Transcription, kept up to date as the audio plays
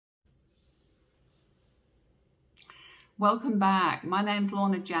Welcome back. My name's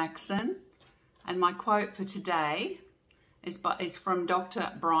Lorna Jackson, and my quote for today is from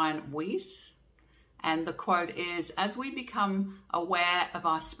Dr. Brian Weiss, and the quote is, "As we become aware of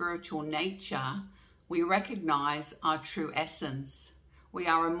our spiritual nature, we recognize our true essence. We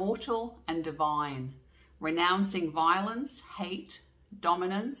are immortal and divine. Renouncing violence, hate,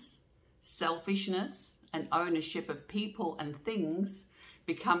 dominance, selfishness, and ownership of people and things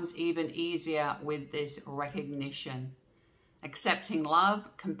becomes even easier with this recognition. Accepting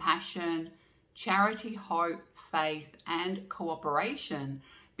love, compassion, charity, hope, faith, and cooperation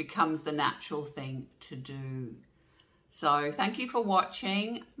becomes the natural thing to do." So thank you for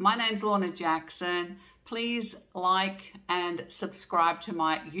watching. My name's Lorna Jackson. Please like and subscribe to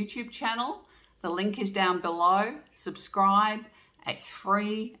my YouTube channel. The link is down below. Subscribe. It's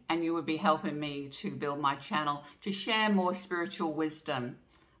free, and you would be helping me to build my channel to share more spiritual wisdom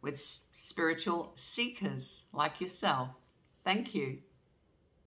with spiritual seekers like yourself. Thank you.